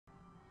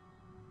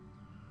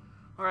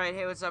Alright,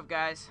 hey, what's up,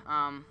 guys?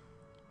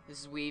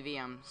 This is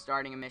Weavy. I'm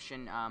starting a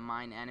mission,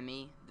 Mine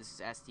Enemy. This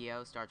is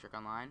STO, Star Trek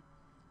Online.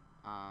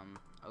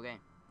 Okay,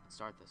 let's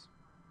start this.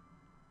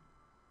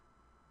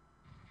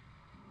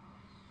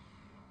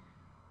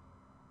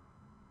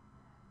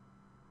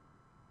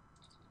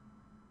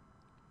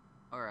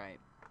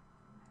 Alright.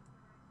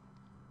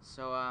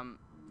 So,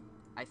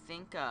 I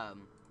think,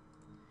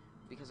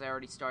 because I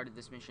already started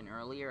this mission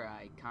earlier,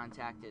 I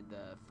contacted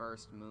the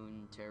first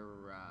moon to,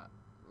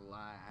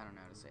 I don't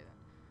know how to say that.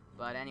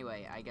 But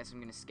anyway, I guess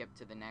I'm gonna skip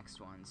to the next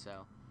one,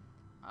 so,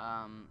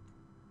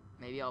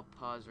 maybe I'll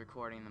pause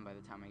recording, and then by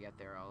the time I get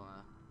there, I'll,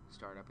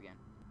 start up again.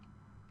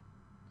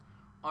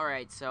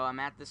 Alright, so I'm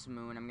at this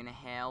moon. I'm gonna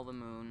hail the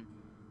moon.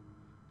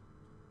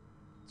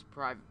 It's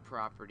private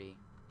property.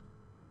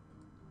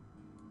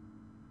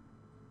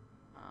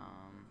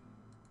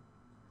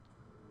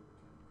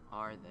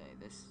 Are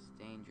they? This is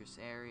a dangerous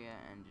area,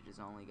 and it has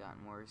only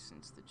gotten worse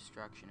since the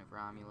destruction of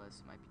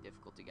Romulus. It might be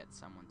difficult to get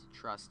someone to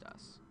trust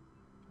us.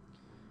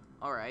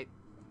 Alright.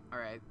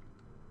 Alright.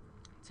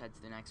 Let's head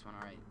to the next one.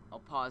 Alright. I'll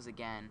pause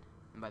again,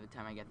 and by the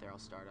time I get there, I'll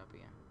start up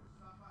again.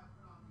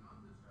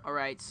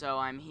 Alright, so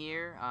I'm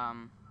here,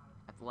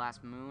 at the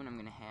last moon. I'm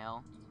gonna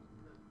hail.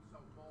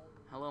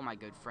 Hello, my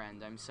good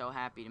friend. I'm so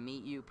happy to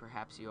meet you.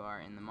 Perhaps you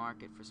are in the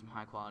market for some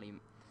high quality...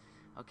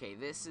 Okay,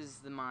 this is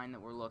the mine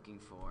that we're looking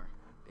for,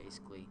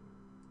 basically.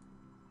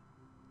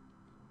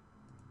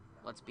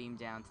 Let's beam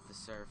down to the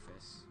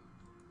surface.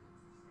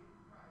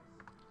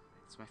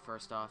 It's my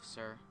first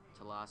officer,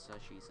 Talasa.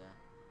 She's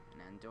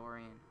an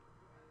Andorian.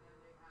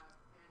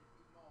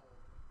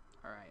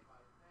 Alright.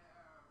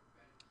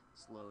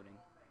 It's loading.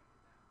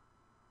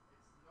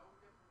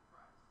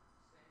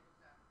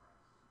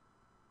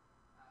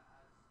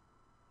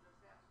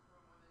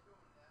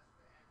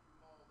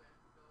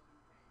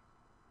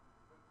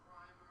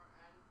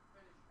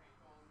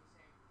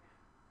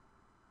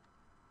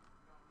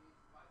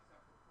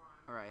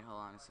 Alright, hold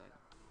on a second.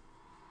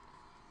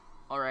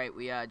 Alright,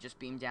 we just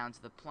beamed down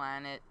to the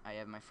planet. I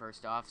have my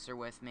first officer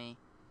with me.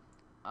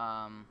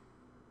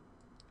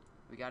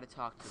 We gotta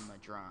talk to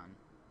Madron.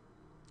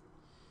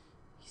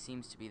 He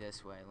seems to be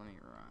this way. Let me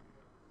run.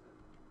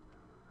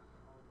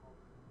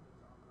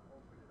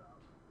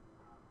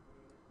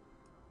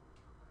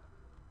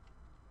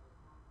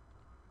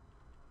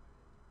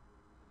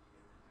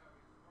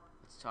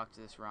 Let's talk to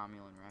this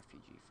Romulan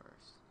refugee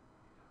first.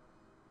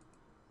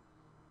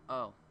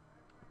 Oh.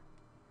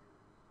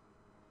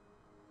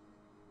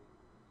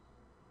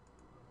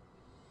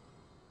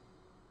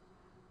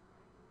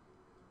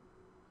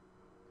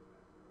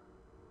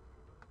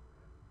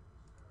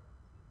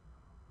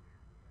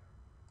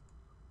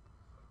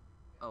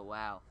 Oh,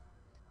 wow.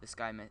 This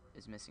guy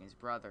is missing his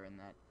brother, and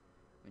that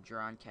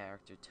Madron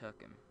character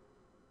took him.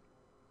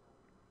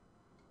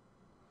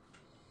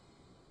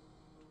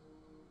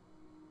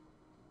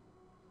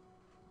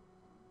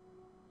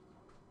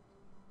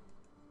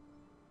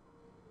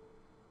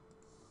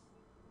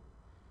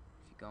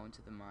 If you go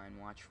into the mine,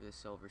 watch for the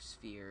silver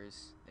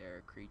spheres. There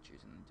are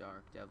creatures in the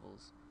dark,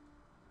 devils.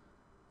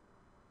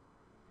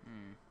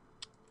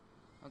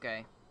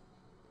 Okay.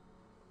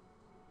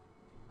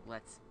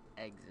 Let's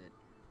exit.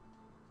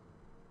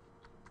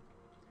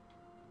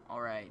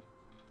 Alright.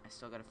 I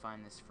still gotta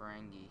find this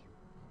Ferengi.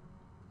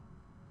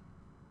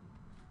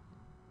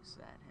 Is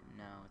that him?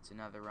 No, it's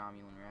another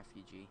Romulan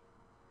refugee.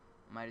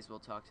 I might as well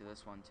talk to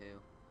this one too.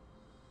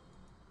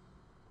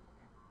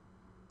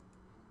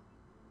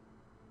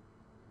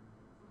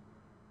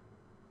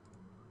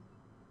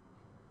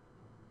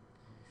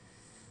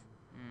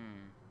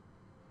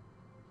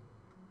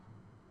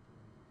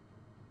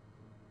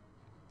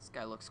 This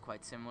guy looks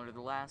quite similar to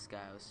the last guy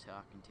I was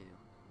talking to.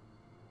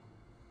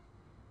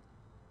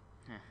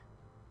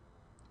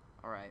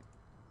 Alright.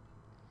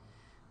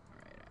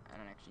 Alright, I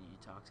don't actually need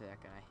to talk to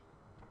that guy.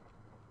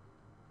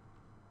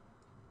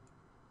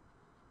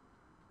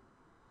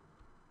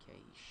 Okay,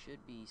 he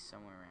should be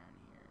somewhere around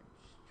here. I'm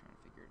just trying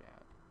to figure it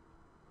out.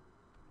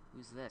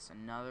 Who's this?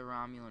 Another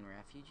Romulan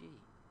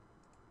refugee?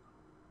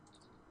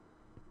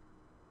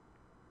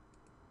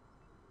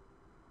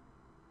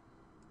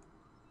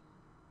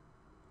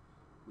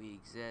 We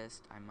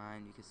exist. I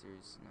mine because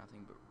there's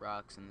nothing but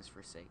rocks on this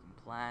forsaken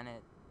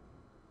planet.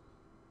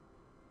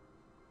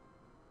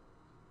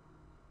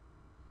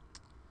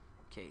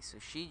 Okay, so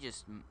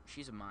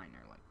she's a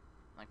miner,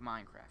 like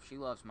Minecraft. She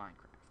loves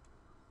Minecraft.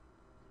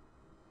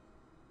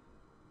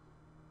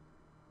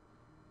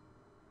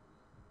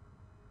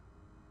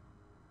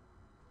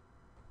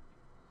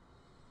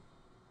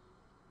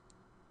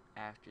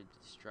 After the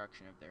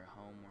destruction of their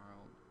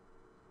homeworld.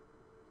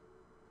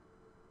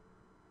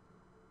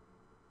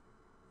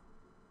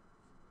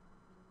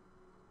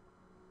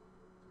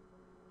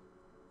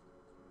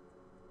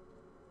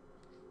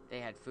 They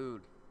had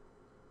food.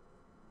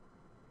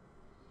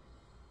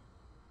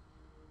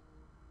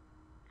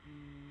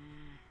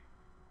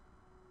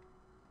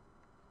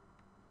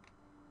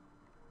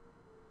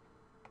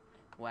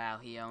 Wow,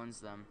 he owns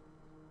them.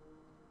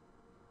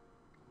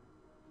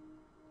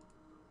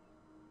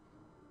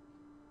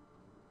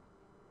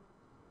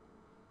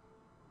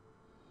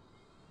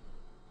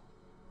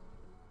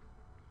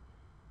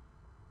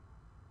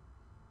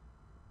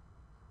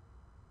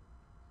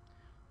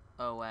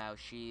 Oh wow,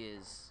 she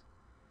is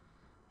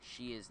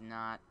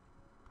not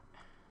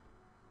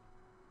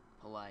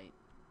polite.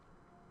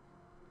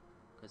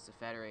 Because the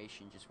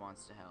Federation just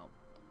wants to help.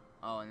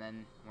 Oh, and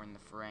then we're in the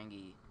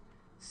Ferengi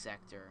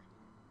sector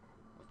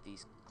with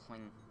these no,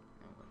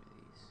 what are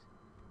these?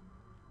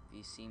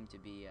 These seem to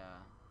be,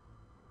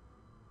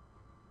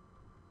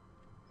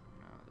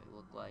 no, they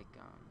look like,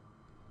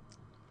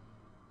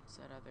 what's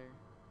that other?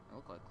 They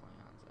look like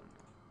Klingons, I don't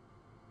know.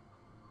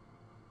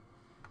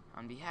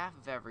 On behalf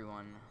of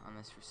everyone on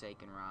this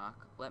forsaken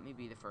rock, let me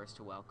be the first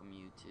to welcome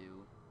you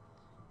to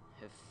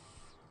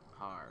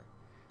Hifhar.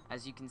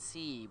 As you can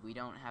see, we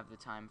don't have the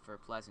time for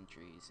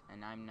pleasantries,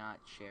 and I'm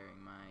not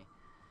sharing my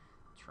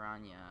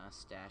Tranya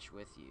stash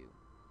with you.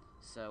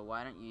 So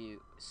why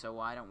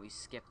don't we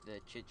skip the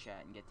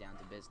chit-chat and get down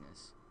to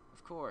business?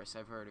 Of course,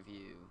 I've heard of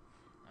you.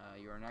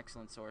 You're an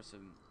excellent source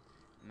of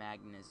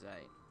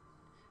magnesite.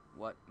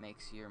 What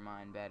makes your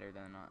mine better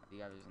than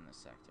the others in this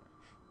sector?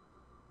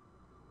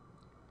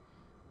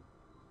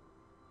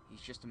 He's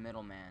just a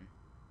middleman.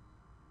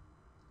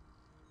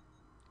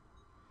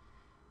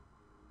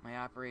 My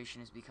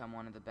operation has become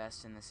one of the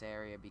best in this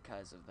area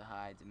because of the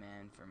high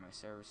demand for my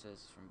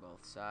services from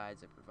both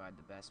sides. I provide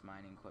the best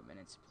mining equipment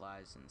and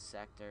supplies in the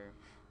sector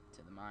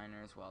to the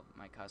miners, while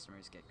my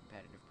customers get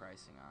competitive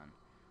pricing on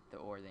the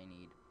ore they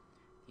need.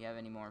 Do you have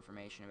any more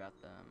information about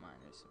the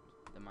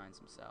mines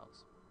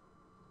themselves?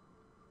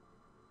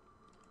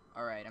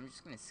 Alright, I'm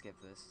just gonna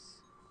skip this.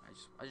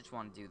 I just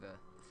want to do the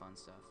fun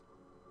stuff.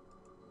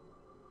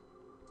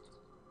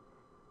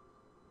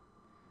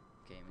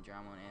 Okay,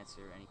 Madron won't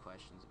answer any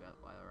questions about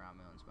why the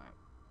Romulans might.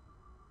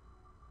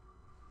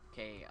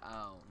 Okay,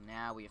 oh,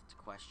 now we have to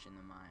question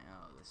the mine.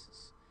 Oh,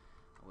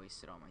 I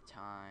wasted all my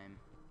time.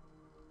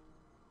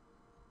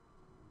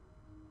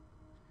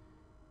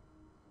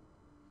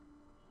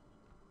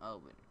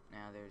 Oh, but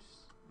now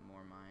there's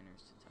more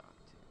miners to talk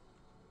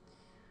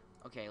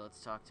to. Okay,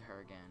 let's talk to her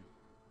again.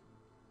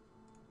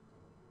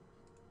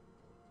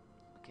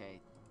 Okay.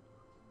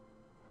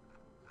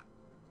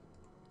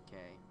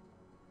 Okay.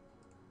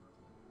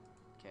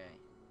 Okay.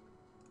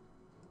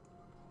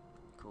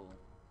 Cool.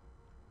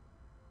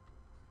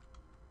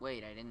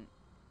 Wait, I didn't...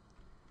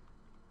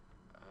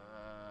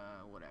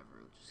 whatever,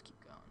 we'll just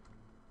keep going.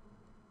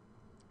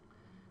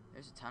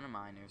 There's a ton of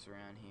miners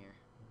around here.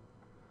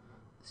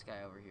 This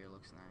guy over here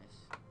looks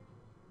nice.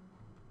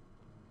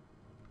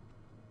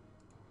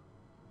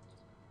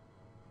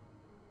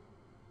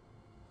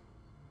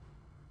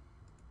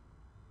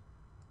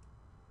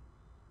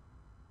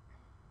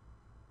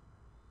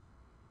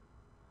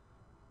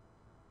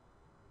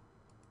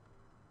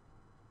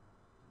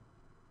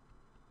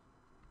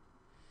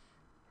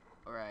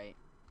 Alright.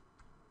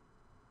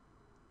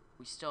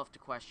 We still have to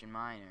question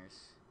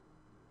miners.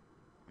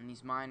 And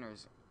these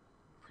miners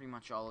pretty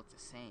much all look the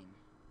same.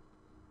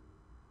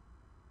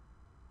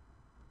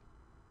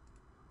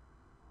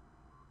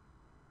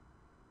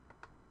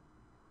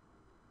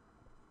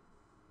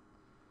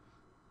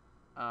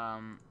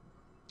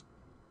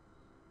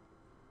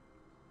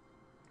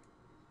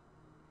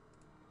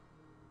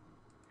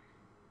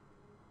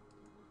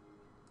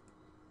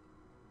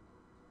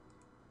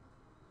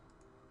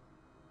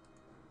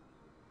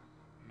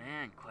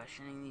 Man,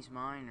 questioning these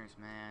miners,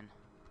 man,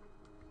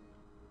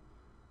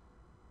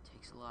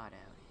 takes a lot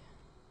out of you.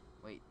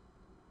 Wait,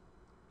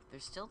 they're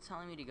still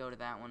telling me to go to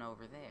that one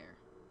over there.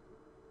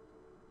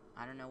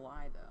 I don't know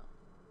why, though.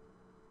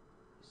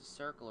 There's a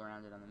circle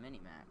around it on the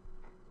mini-map.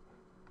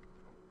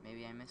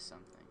 Maybe I missed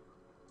something.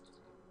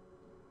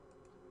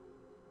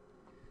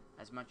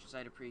 As much as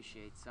I'd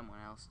appreciate someone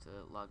else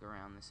to lug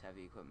around this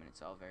heavy equipment,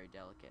 it's all very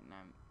delicate, and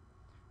I'm...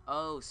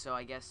 Oh, so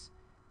I guess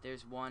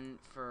there's one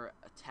for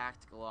a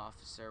tactical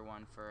officer,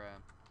 one for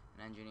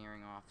an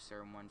engineering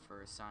officer, and one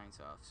for a science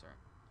officer.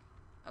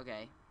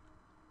 Okay.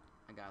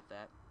 I got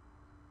that.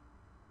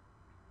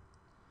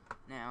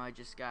 Now I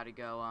just gotta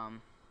go,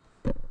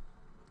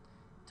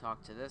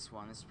 talk to this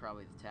one. This is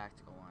probably the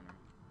tactical one, or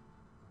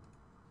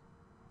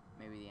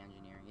maybe the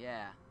engineering.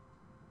 Yeah.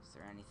 Is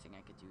there anything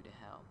I could do to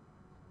help?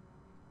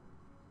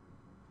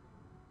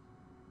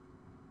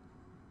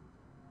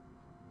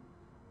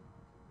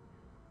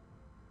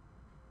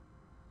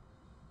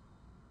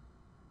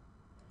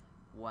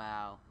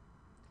 Wow.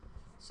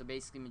 So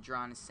basically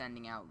Madron is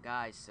sending out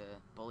guys to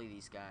bully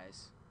these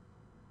guys.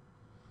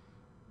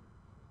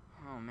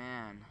 Oh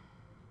man.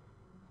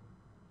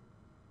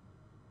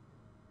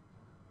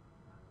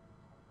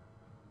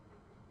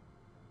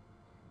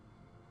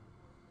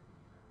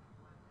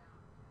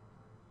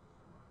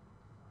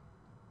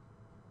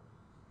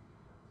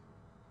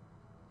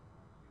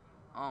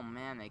 Oh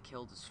man, they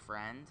killed his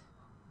friend.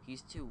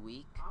 He's too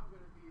weak.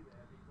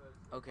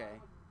 Okay.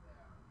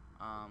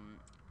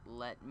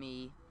 Let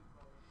me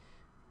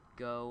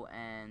go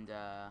and,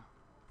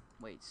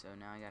 wait, so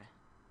now I gotta...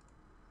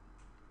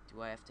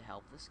 Do I have to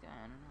help this guy?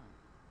 I don't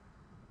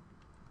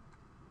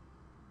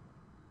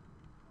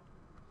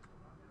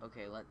know.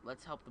 Okay,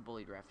 let's help the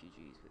bullied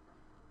refugees.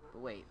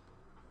 But wait,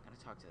 I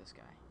gotta talk to this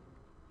guy.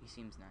 He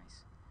seems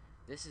nice.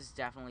 This is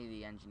definitely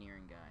the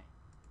engineering guy.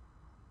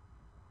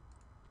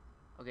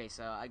 Okay,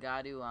 so I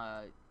got to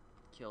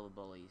kill the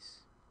bullies.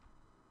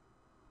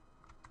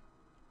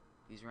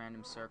 These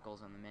random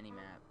circles on the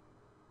mini-map.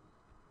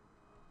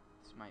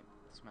 This might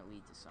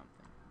lead to something.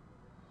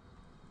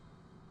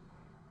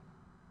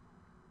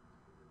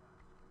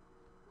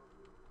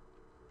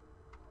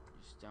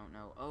 Just don't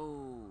know.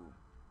 Oh,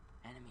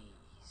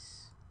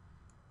 enemies.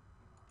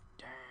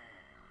 Damn.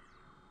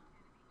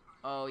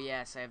 Oh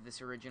yes, I have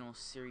this original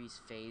series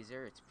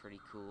phaser. It's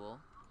pretty cool.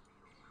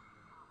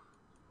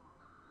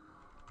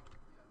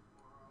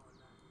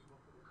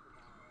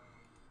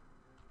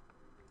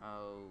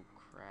 Oh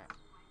crap.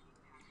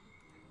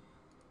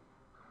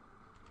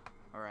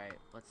 Alright,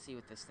 let's see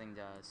what this thing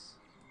does.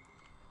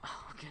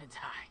 Oh, I'm gonna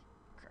die.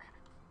 Crap.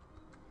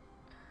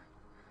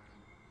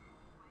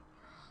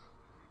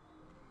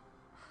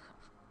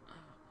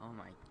 Oh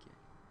my god.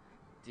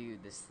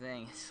 Dude, this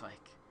thing is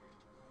like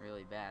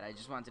really bad. I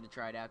just wanted to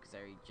try it out because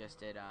I just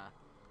did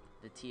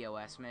the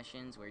TOS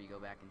missions where you go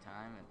back in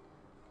time, and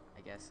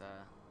I guess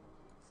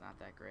it's not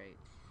that great.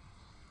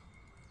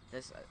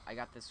 This I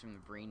got this from the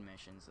Breen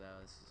missions though.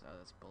 This is, oh,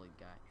 that's a bullied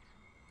guy.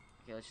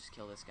 Okay, let's just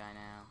kill this guy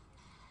now.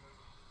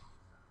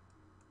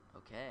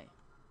 Okay.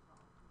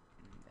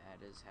 And that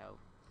is how.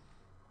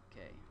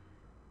 Okay.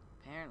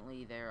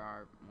 Apparently there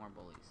are more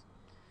bullies.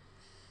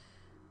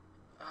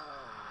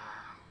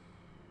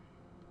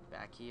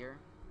 Back here.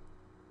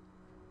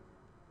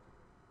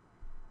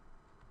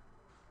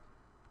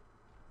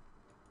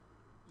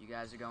 You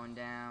guys are going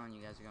down.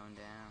 You guys are going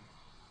down.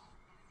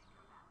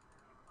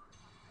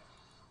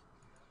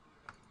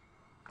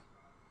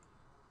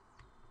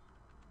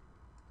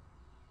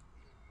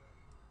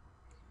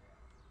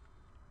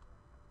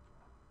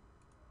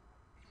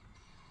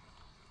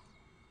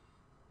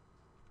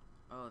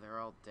 Oh, they're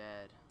all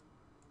dead.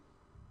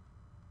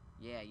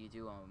 Yeah, you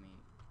do owe me.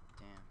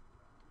 Damn.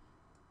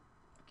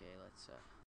 Okay, let's